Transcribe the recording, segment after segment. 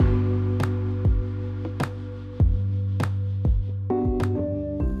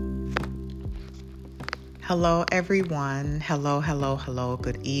Hello, everyone. Hello.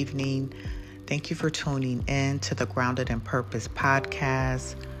 Good evening. Thank you for tuning in to the Grounded in Purpose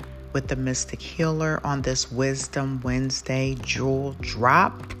podcast with the Mystic Healer on this Wisdom Wednesday jewel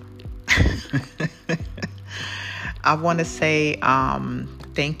drop. I want to say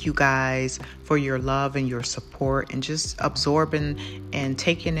thank you guys for your love and your support and just absorbing and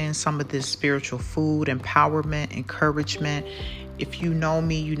taking in some of this spiritual food, empowerment, encouragement. If you know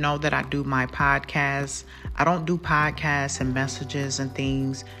me, you know that I do my podcasts. I don't do podcasts and messages and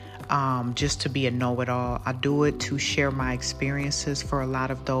things just to be a know-it-all. I do it to share my experiences for a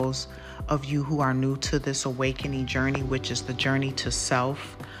lot of those of you who are new to this awakening journey, which is the journey to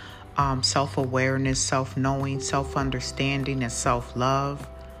self-awareness, self-knowing, self-understanding, and self-love.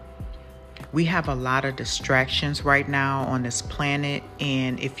 We have a lot of distractions right now on this planet.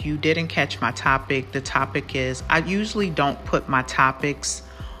 And if you didn't catch my topic, the topic is, I usually don't put my topics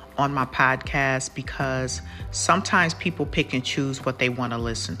on my podcast because sometimes people pick and choose what they want to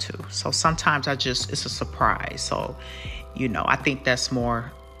listen to. So sometimes it's a surprise. So, I think that's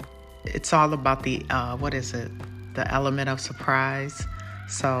more, it's all about the element of surprise.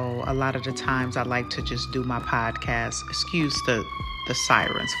 So a lot of the times I like to just do my podcast. Excuse the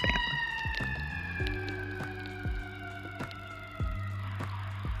sirens, family.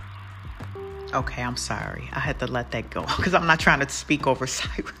 Okay, I'm sorry. I had to let that go because I'm not trying to speak over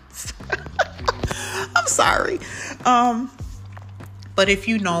sirens. I'm sorry. But if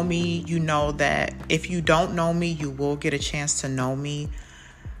you know me, you know that if you don't know me, you will get a chance to know me.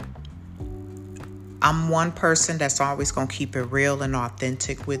 I'm one person that's always going to keep it real and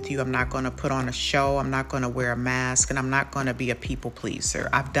authentic with you. I'm not going to put on a show. I'm not going to wear a mask, and I'm not going to be a people pleaser.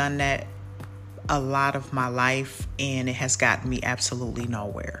 I've done that a lot of my life, and it has gotten me absolutely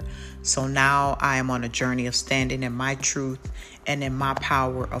nowhere. So now I am on a journey of standing in my truth and in my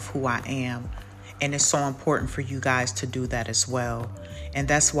power of who I am. And it's so important for you guys to do that as well. And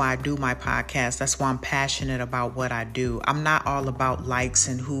that's why I do my podcast. That's why I'm passionate about what I do. I'm not all about likes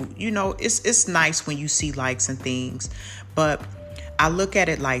and it's nice when you see likes and things, but I look at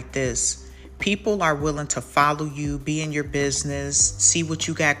it like this. People are willing to follow you, be in your business, see what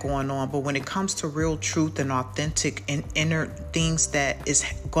you got going on. But when it comes to real truth and authentic and inner things that is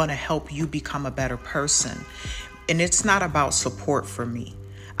going to help you become a better person, and it's not about support for me.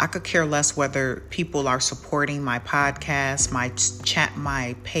 I could care less whether people are supporting my podcast, my chat,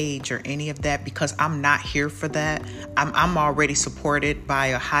 my page, or any of that, because I'm not here for that. I'm already supported by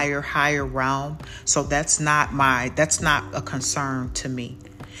a higher realm. So that's not a concern to me.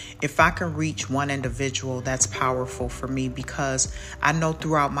 If I can reach one individual, that's powerful for me, because I know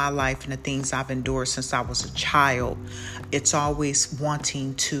throughout my life and the things I've endured since I was a child, it's always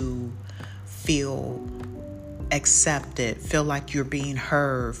wanting to feel accepted, feel like you're being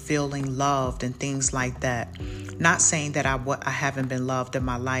heard, feeling loved, and things like that. Not saying that I haven't been loved in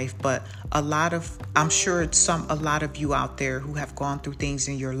my life, but I'm sure a lot of you out there who have gone through things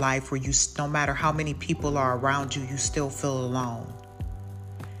in your life where no matter how many people are around you, you still feel alone.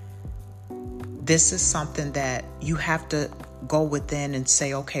 This is something that you have to go within and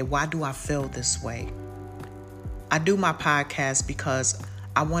say, okay, why do I feel this way? I do my podcast because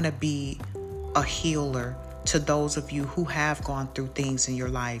I want to be a healer to those of you who have gone through things in your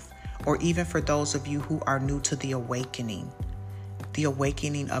life, or even for those of you who are new to the awakening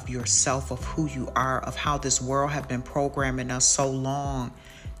of yourself, of who you are, of how this world have been programming us so long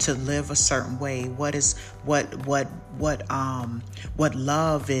to live a certain way. What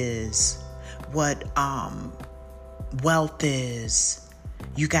love is, what wealth is.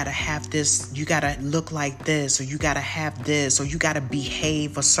 You got to have this, you got to look like this, or you got to have this, or you got to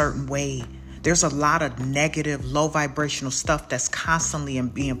behave a certain way. There's a lot of negative, low vibrational stuff that's constantly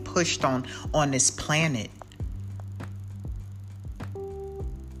being pushed on this planet.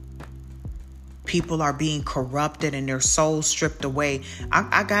 People are being corrupted and their souls stripped away.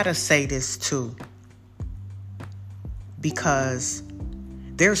 I gotta say this too, because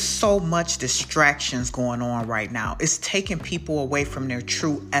there's so much distractions going on right now. It's taking people away from their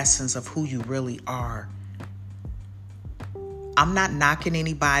true essence of who you really are. I'm not knocking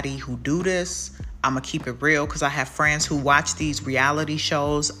anybody who do this. I'm going to keep it real because I have friends who watch these reality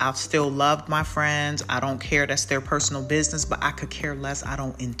shows. I've still loved my friends. I don't care. That's their personal business, but I could care less. I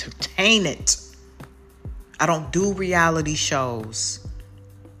don't entertain it. I don't do reality shows.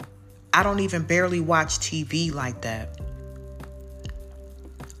 I don't even barely watch TV like that.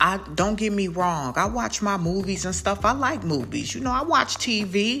 Don't get me wrong. I watch my movies and stuff. I like movies. I watch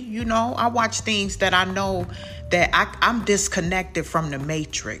TV. I watch things that I know that I'm disconnected from the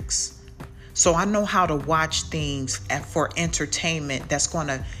matrix. So I know how to watch things for entertainment that's going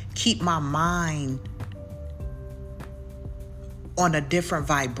to keep my mind on a different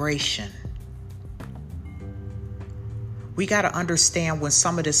vibration. We got to understand when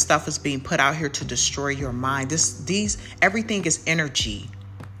some of this stuff is being put out here to destroy your mind. Everything is energy.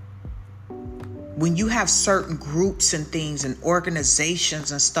 When you have certain groups and things and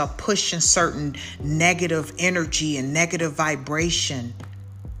organizations and stuff pushing certain negative energy and negative vibration,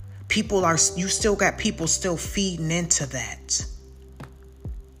 you still got people still feeding into that.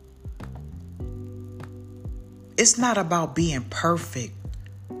 It's not about being perfect.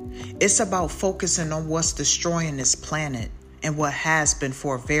 It's about focusing on what's destroying this planet and what has been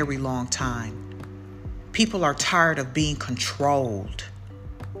for a very long time. People are tired of being controlled.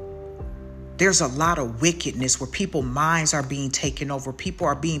 There's a lot of wickedness where people's minds are being taken over. People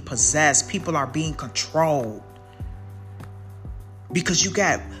are being possessed. People are being controlled. Because you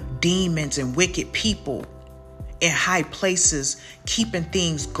got demons and wicked people in high places keeping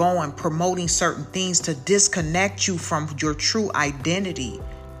things going, promoting certain things to disconnect you from your true identity,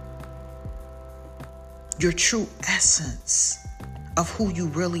 your true essence of who you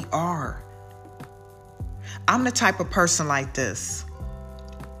really are. I'm the type of person like this.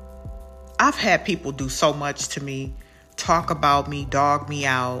 I've had people do so much to me, talk about me, dog me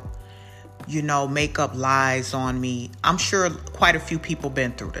out, make up lies on me. I'm sure quite a few people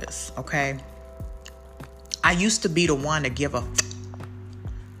been through this, okay? I used to be the one to give a,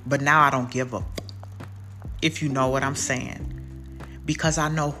 but now I don't give a, if you know what I'm saying. Because I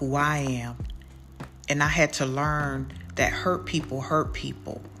know who I am. And I had to learn that hurt people hurt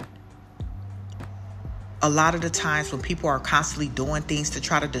people. A lot of the times when people are constantly doing things to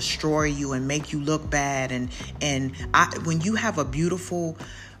try to destroy you and make you look bad, when you have a beautiful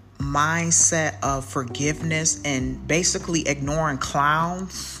mindset of forgiveness and basically ignoring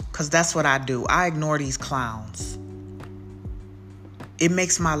clowns, because that's what I do. I ignore these clowns. It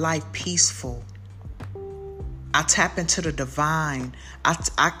makes my life peaceful. I tap into the divine.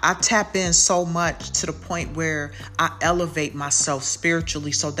 I tap in so much to the point where I elevate myself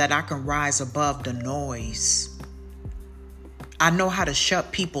spiritually so that I can rise above the noise. I know how to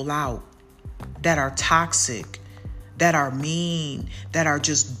shut people out that are toxic, that are mean, that are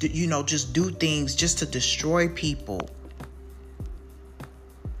just do things just to destroy people.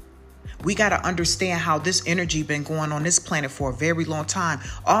 We got to understand how this energy been going on this planet for a very long time.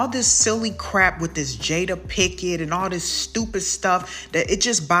 All this silly crap with this Jada Pinkett and all this stupid stuff, that it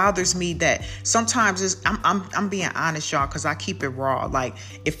just bothers me that sometimes I'm being honest, y'all, because I keep it raw. Like,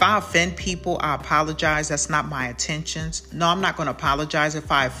 if I offend people, I apologize. That's not my intentions. No, I'm not going to apologize.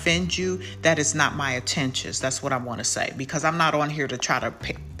 If I offend you, that is not my intentions. That's what I want to say, because I'm not on here to try to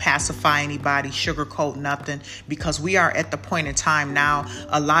pacify anybody, sugarcoat nothing, because we are at the point in time now,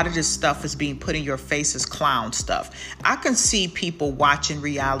 a lot of this stuff is being put in your face as clown stuff. I can see people watching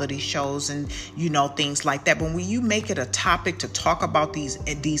reality shows and things like that, but when you make it a topic to talk about these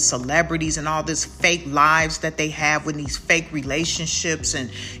celebrities and all this fake lives that they have with these fake relationships and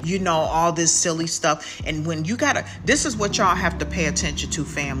all this silly stuff, and when this is what y'all have to pay attention to,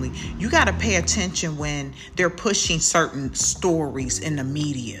 family. You got to pay attention when they're pushing certain stories in the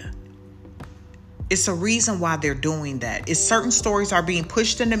media. It's a reason why they're doing that. It's certain stories are being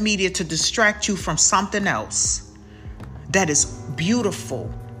pushed in the media to distract you from something else that is beautiful.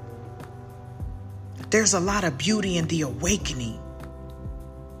 There's a lot of beauty in the awakening.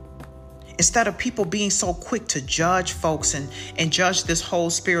 Instead of people being so quick to judge folks and judge this whole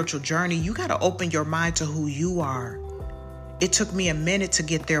spiritual journey, you got to open your mind to who you are. It took me a minute to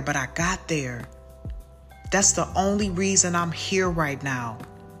get there, but I got there. That's the only reason I'm here right now,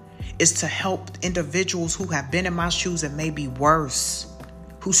 is to help individuals who have been in my shoes and maybe worse,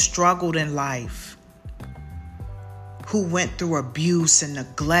 who struggled in life, who went through abuse and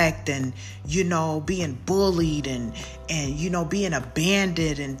neglect and, being bullied and being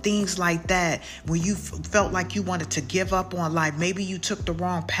abandoned and things like that. When you felt like you wanted to give up on life, maybe you took the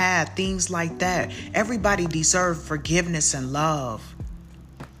wrong path, things like that. Everybody deserves forgiveness and love.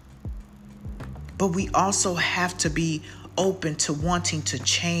 But we also have to be open to wanting to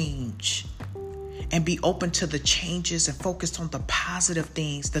change and be open to the changes and focused on the positive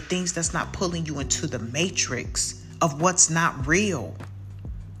things, the things that's not pulling you into the matrix of what's not real.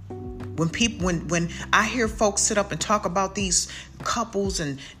 When I hear folks sit up and talk about these couples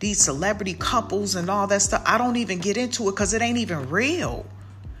and these celebrity couples and all that stuff, I don't even get into it because it ain't even real.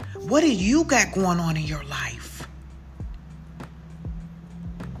 What do you got going on in your life?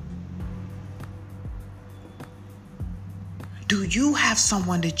 Do you have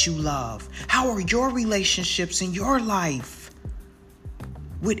someone that you love? How are your relationships in your life?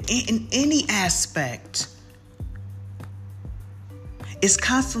 In any aspect. It's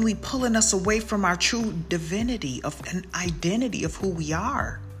constantly pulling us away from our true divinity of an identity of who we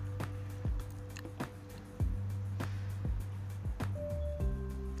are.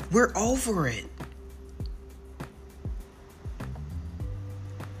 We're over it.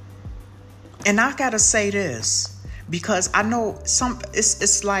 And I gotta say this, because I know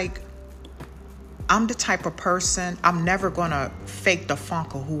it's like, I'm the type of person, I'm never gonna fake the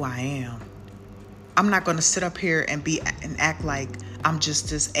funk of who I am. I'm not gonna sit up here and act like I'm just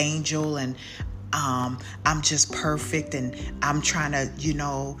this angel and I'm just perfect and I'm trying to,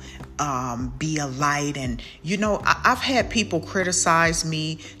 be a light. And, I've had people criticize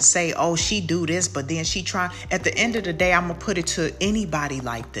me, say, oh, she do this, but then she try. At the end of the day, I'm going to put it to anybody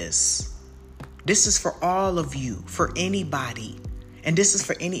like this. This is for all of you, for anybody. And this is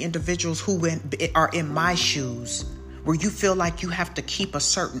for any individuals who are in my shoes, where you feel like you have to keep a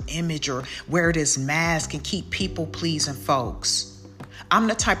certain image or wear this mask and keep people pleasing folks. I'm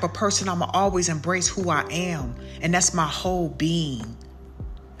the type of person, I'm going to always embrace who I am. And that's my whole being.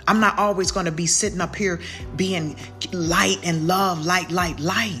 I'm not always going to be sitting up here being light and love,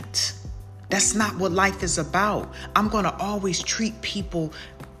 light. That's not what life is about. I'm going to always treat people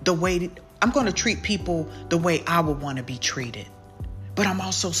the way I would want to be treated. But I'm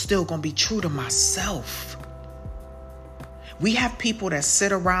also still going to be true to myself. We have people that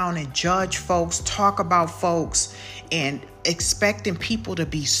sit around and judge folks, talk about folks, and expecting people to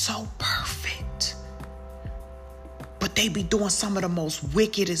be so perfect. But they be doing some of the most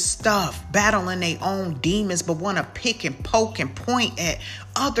wickedest stuff, battling their own demons, but want to pick and poke and point at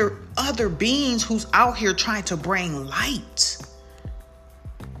other beings who's out here trying to bring light.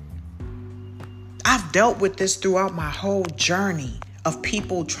 I've dealt with this throughout my whole journey of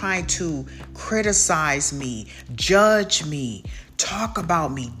people trying to criticize me, judge me, talk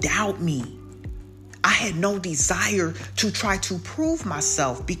about me, doubt me. I had no desire to try to prove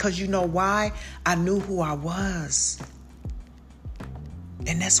myself, because you know why? I knew who I was.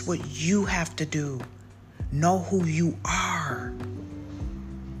 And that's what you have to do. Know who you are.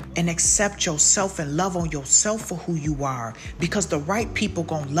 And accept yourself and love on yourself for who you are. Because the right people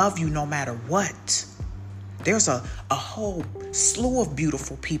gonna love you no matter what. There's a whole slew of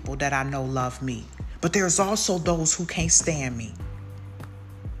beautiful people that I know love me. But there's also those who can't stand me.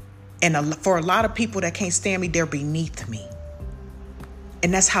 And for a lot of people that can't stand me, they're beneath me.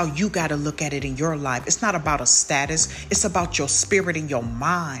 And that's how you got to look at it in your life. It's not about a status. It's about your spirit and your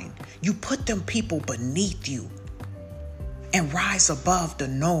mind. You put them people beneath you and rise above the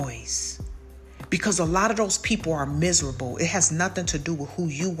noise. Because a lot of those people are miserable. It has nothing to do with who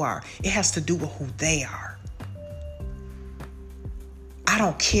you are. It has to do with who they are. I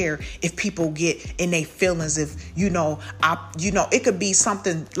don't care if people get in their feelings, if, it could be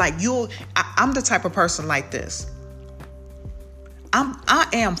something like I'm the type of person like this. I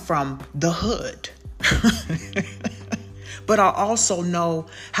am from the hood, but I also know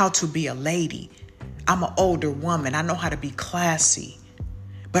how to be a lady. I'm an older woman. I know how to be classy,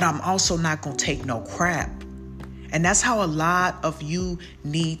 but I'm also not going to take no crap. And that's how a lot of you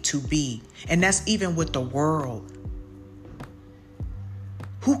need to be. And that's even with the world.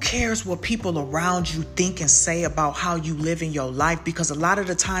 Who cares what people around you think and say about how you live in your life? Because a lot of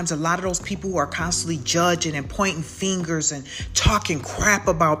the times, a lot of those people who are constantly judging and pointing fingers and talking crap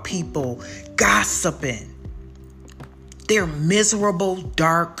about people, gossiping, they're miserable,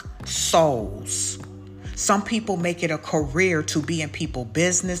 dark souls. Some people make it a career to be in people's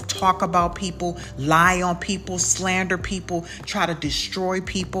business, talk about people, lie on people, slander people, try to destroy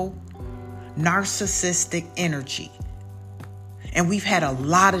people. Narcissistic energy. And we've had a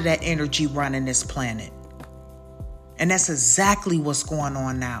lot of that energy running this planet. And that's exactly what's going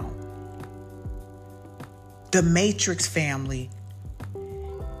on now. The Matrix family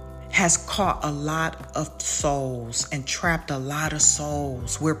has caught a lot of souls and trapped a lot of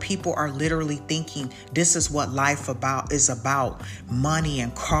souls where people are literally thinking this is what life is about. Money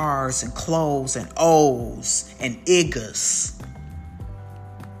and cars and clothes and O's and Iggas.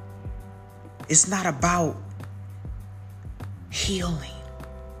 It's not about healing,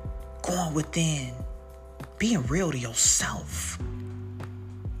 going within, being real to yourself,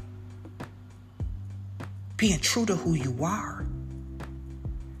 being true to who you are.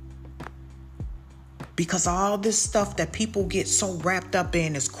 Because all this stuff that people get so wrapped up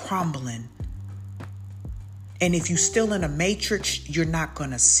in is crumbling. And if you're still in a matrix, you're not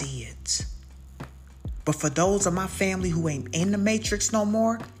going to see it. But for those of my family who ain't in the matrix no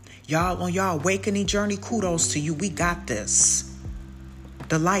more, y'all on y'all awakening journey, kudos to you. We got this.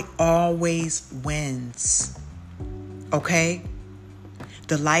 The light always wins. Okay?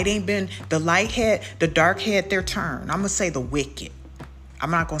 The dark had their turn. I'm going to say the wicked. I'm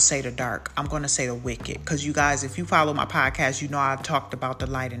not going to say the dark. I'm going to say the wicked. Because you guys, if you follow my podcast, you know I've talked about the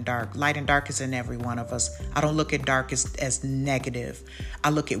light and dark. Light and dark is in every one of us. I don't look at dark as negative. I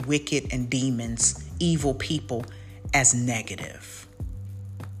look at wicked and demons, evil people, as negative.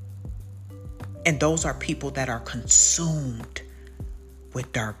 And those are people that are consumed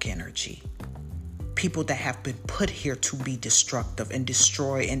with dark energy. People that have been put here to be destructive and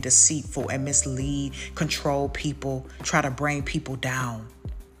destroy and deceitful and mislead, control people, try to bring people down.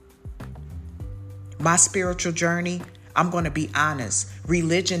 My spiritual journey, I'm going to be honest.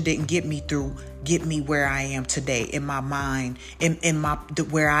 Religion didn't get me where I am today in my mind,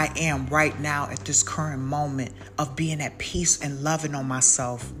 where I am right now at this current moment of being at peace and loving on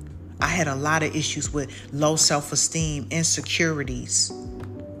myself. I had a lot of issues with low self-esteem, insecurities,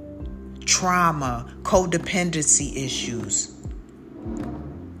 trauma, codependency issues,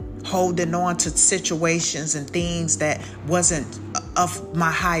 holding on to situations and things that wasn't of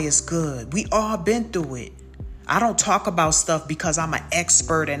my highest good. We all been through it. I don't talk about stuff because I'm an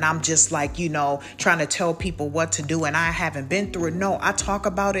expert and I'm just like, trying to tell people what to do and I haven't been through it. No, I talk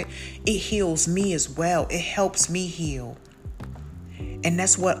about it. It heals me as well. It helps me heal. And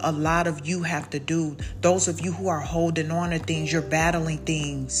that's what a lot of you have to do. Those of you who are holding on to things, you're battling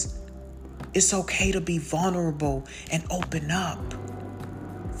things. It's okay to be vulnerable and open up.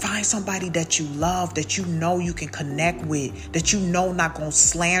 Find somebody that you love, that you know you can connect with, that you know not going to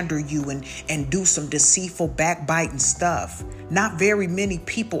slander you and do some deceitful backbiting stuff. Not very many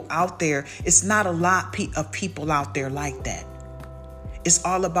people out there. It's not a lot of people out there like that. It's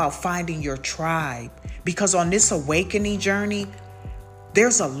all about finding your tribe. Because on this awakening journey,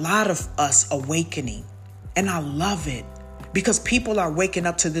 there's a lot of us awakening. And I love it. Because people are waking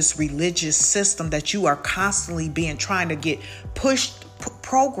up to this religious system that you are constantly trying to get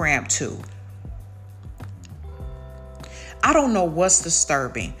programmed to. I don't know what's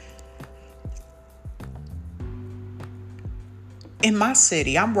disturbing. In my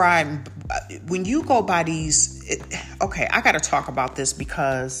city, I'm riding. When you go by these, I got to talk about this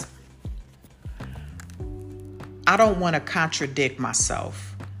because I don't want to contradict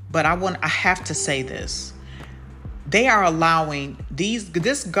myself, but I have to say this. They are allowing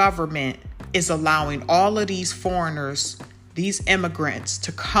this government is allowing all of these foreigners, these immigrants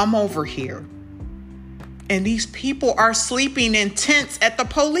to come over here. And these people are sleeping in tents at the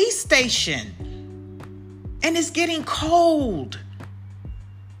police station. And it's getting cold.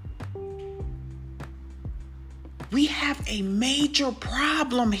 We have a major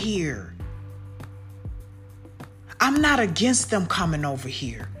problem here. I'm not against them coming over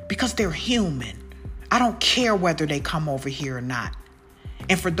here because they're human. I don't care whether they come over here or not.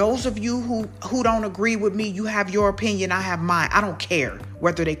 And for those of you who don't agree with me, you have your opinion, I have mine. I don't care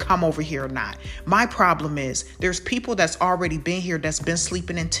whether they come over here or not. My problem is there's people that's already been here, that's been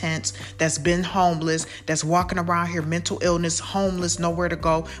sleeping in tents, that's been homeless, that's walking around here, mental illness, homeless, nowhere to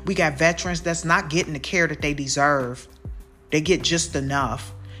go. We got veterans that's not getting the care that they deserve. They get just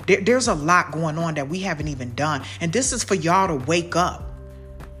enough. There's a lot going on that we haven't even done. And this is for y'all to wake up.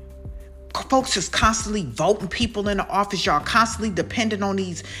 Folks is constantly voting people in the office. Y'all constantly dependent on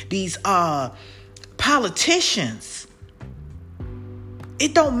these politicians.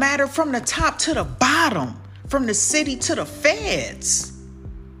 It don't matter from the top to the bottom, from the city to the feds.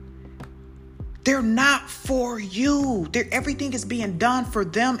 They're not for you. Everything is being done for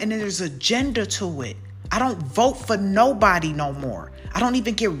them, and there's agenda to it. I don't vote for nobody no more. I don't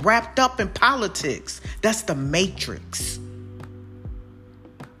even get wrapped up in politics. That's the matrix.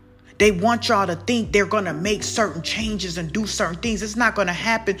 They want y'all to think they're going to make certain changes and do certain things. It's not going to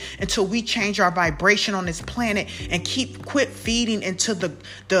happen until we change our vibration on this planet and quit feeding into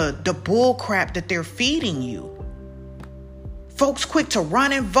the bull crap that they're feeding you. Folks quick to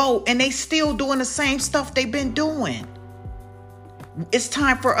run and vote, and they still doing the same stuff they've been doing. It's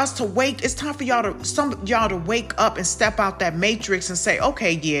time for us to wake. It's time for some of y'all to wake up and step out that matrix and say,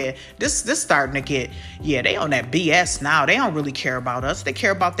 okay, yeah, this starting to get, they on that BS now. They don't really care about us. They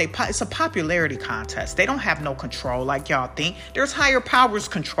care about it's a popularity contest. They don't have no control like y'all think. There's higher powers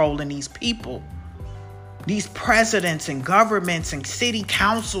controlling these people. These presidents and governments and city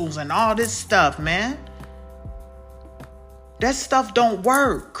councils and all this stuff, man. That stuff don't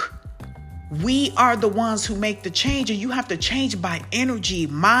work. We are the ones who make the change, and you have to change by energy,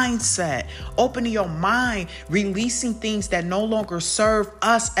 mindset, opening your mind, releasing things that no longer serve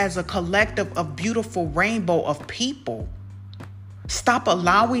us as a collective of beautiful rainbow of people. Stop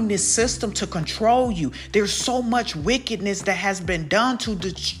allowing this system to control you. There's so much wickedness that has been done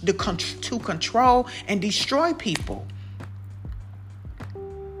to control and destroy people.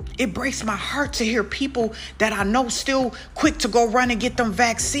 It breaks my heart to hear people that I know still quick to go run and get them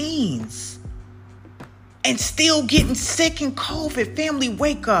vaccines and still getting sick in COVID. Family,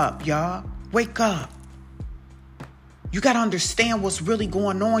 wake up, y'all. Wake up. You got to understand what's really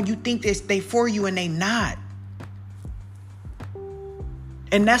going on. You think they for you and they not.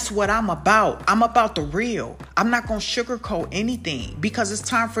 And that's what I'm about. I'm about the real. I'm not going to sugarcoat anything because it's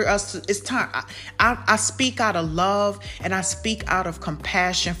time for us. It's time. I speak out of love and I speak out of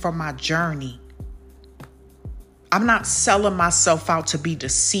compassion for my journey. I'm not selling myself out to be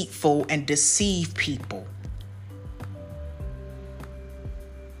deceitful and deceive people.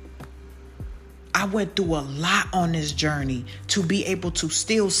 I went through a lot on this journey to be able to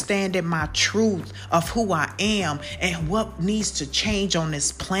still stand in my truth of who I am and what needs to change on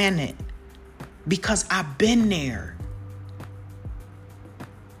this planet, because I've been there.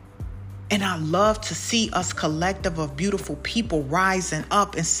 And I love to see us collective of beautiful people rising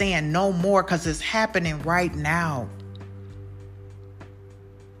up and saying no more, because it's happening right now.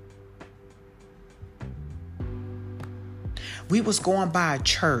 We was going by a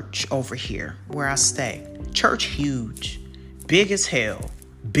church over here where I stay. Church huge, big as hell,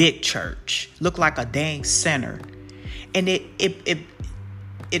 big church. Looked like a dang center. And it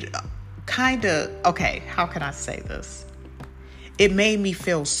kind of, okay, how can I say this? It made me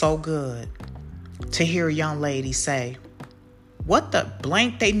feel so good to hear a young lady say, what the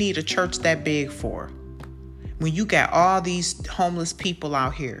blank they need a church that big for? When you got all these homeless people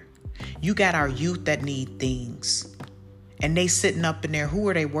out here, you got our youth that need things. And they sitting up in there, who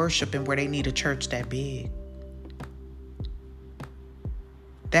are they worshiping where they need a church that big?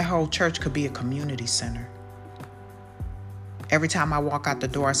 That whole church could be a community center. Every time I walk out the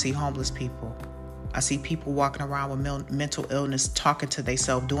door, I see homeless people. I see people walking around with mental illness, talking to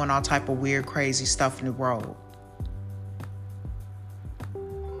themselves, doing all type of weird, crazy stuff in the road.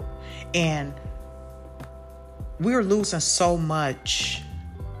 And we're losing so much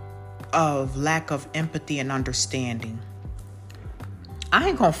of lack of empathy and understanding. I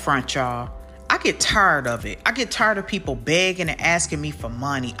ain't gonna front, y'all. I get tired of it. I get tired of people begging and asking me for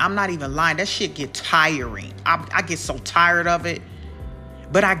money. I'm not even lying. That shit get tiring. I get so tired of it.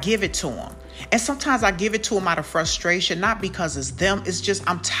 But I give it to them. And sometimes I give it to them out of frustration, not because it's them. It's just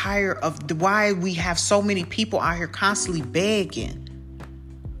I'm tired of why we have so many people out here constantly begging.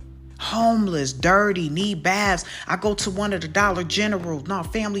 Homeless, dirty, need baths. I go to one of the Dollar General,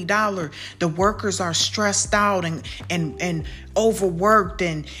 Family Dollar. The workers are stressed out and overworked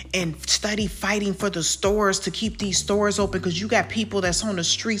and study fighting for the stores to keep these stores open, because you got people that's on the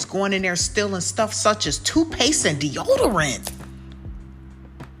streets going in there stealing stuff such as toothpaste and deodorant.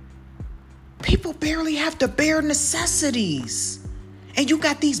 People barely have the bare necessities. And you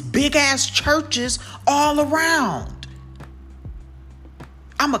got these big ass churches all around.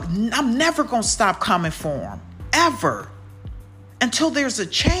 I'm never going to stop coming for them, ever, until there's a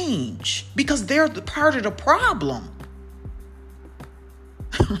change, because they're the part of the problem.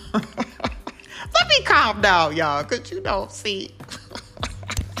 Let me calm down, y'all, because see,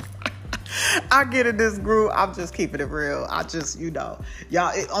 I get in this groove. I'm just keeping it real.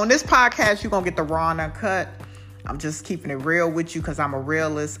 Y'all, on this podcast, you're going to get the raw and uncut. I'm just keeping it real with you because I'm a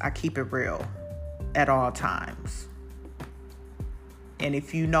realist. I keep it real at all times. And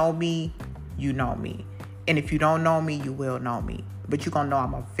if you know me, you know me. And if you don't know me, you will know me. But you're going to know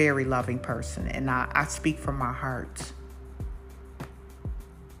I'm a very loving person. And I speak from my heart.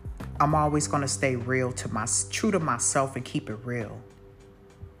 I'm always going to stay real true to myself and keep it real.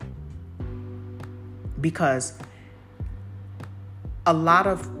 Because a lot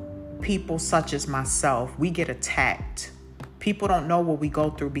of people such as myself, we get attacked. People don't know what we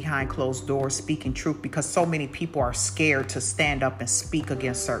go through behind closed doors speaking truth, because so many people are scared to stand up and speak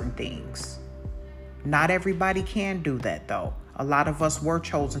against certain things. Not everybody can do that, though. A lot of us were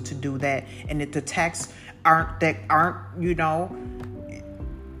chosen to do that. And if the attacks aren't,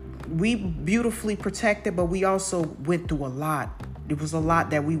 we beautifully protected, but we also went through a lot. There was a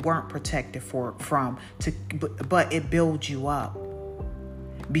lot that we weren't protected from, but it builds you up,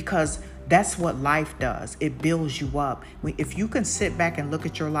 because that's what life does. It builds you up. If you can sit back and look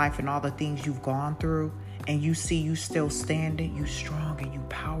at your life and all the things you've gone through, and you see you still standing, you strong and you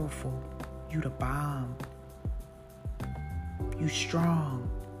powerful, you the bomb. You strong.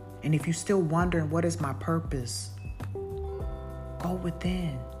 And if you still wondering, what is my purpose? Go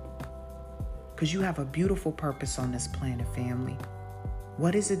within. Because you have a beautiful purpose on this planet, family.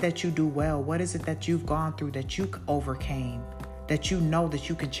 What is it that you do well? What is it that you've gone through that you overcame? That you know that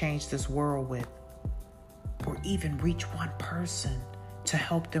you can change this world with? Or even reach one person to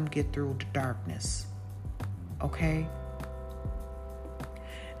help them get through the darkness. Okay?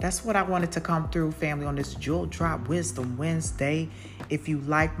 That's what I wanted to come through, family, on this Jewel Drop Wisdom Wednesday. If you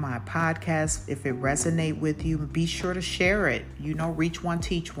like my podcast, if it resonate with you, be sure to share it. Reach one,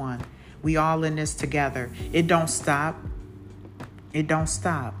 teach one. We all in this together. It don't stop. It don't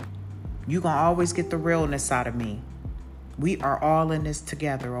stop. You're going to always get the realness out of me. We are all in this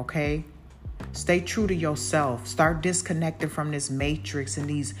together, okay? Stay true to yourself. Start disconnecting from this matrix and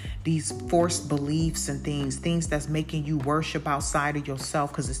these forced beliefs and things that's making you worship outside of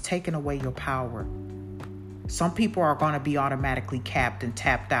yourself, because it's taking away your power. Some people are going to be automatically capped and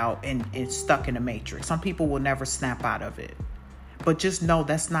tapped out and stuck in the matrix. Some people will never snap out of it. But just know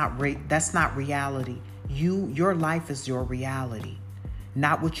that's not reality. Your life is your reality,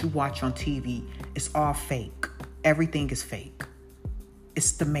 not what you watch on TV. It's all fake. Everything is fake.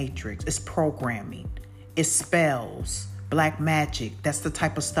 It's the matrix. It's programming. It's spells, black magic. That's the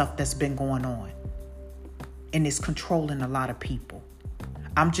type of stuff that's been going on. And it's controlling a lot of people.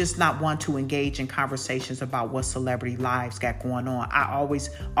 I'm just not one to engage in conversations about what celebrity lives got going on. I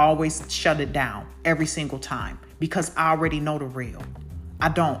always shut it down every single time, because I already know the real.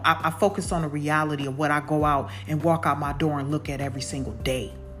 I focus on the reality of what I go out and walk out my door and look at every single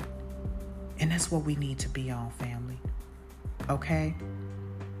day. And that's what we need to be on, family. Okay?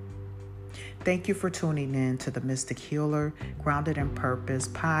 Thank you for tuning in to the Mystic Healer, Grounded in Purpose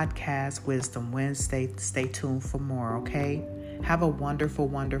podcast, Wisdom Wednesday. Stay tuned for more, okay? Have a wonderful,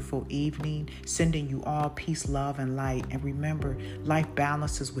 wonderful evening. Sending you all peace, love, and light. And remember, life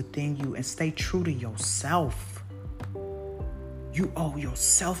balances within you, and stay true to yourself. You owe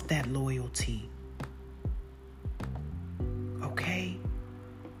yourself that loyalty. Okay?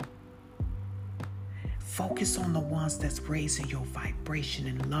 Focus on the ones that's raising your vibration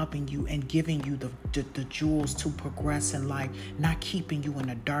and loving you and giving you the jewels to progress in life, not keeping you in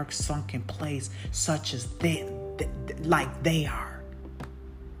a dark, sunken place such as like they are.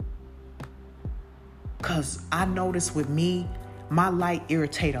 Because I notice with me, my light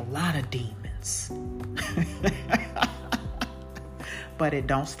irritate a lot of demons. But it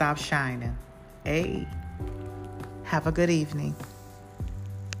don't stop shining. Hey, have a good evening.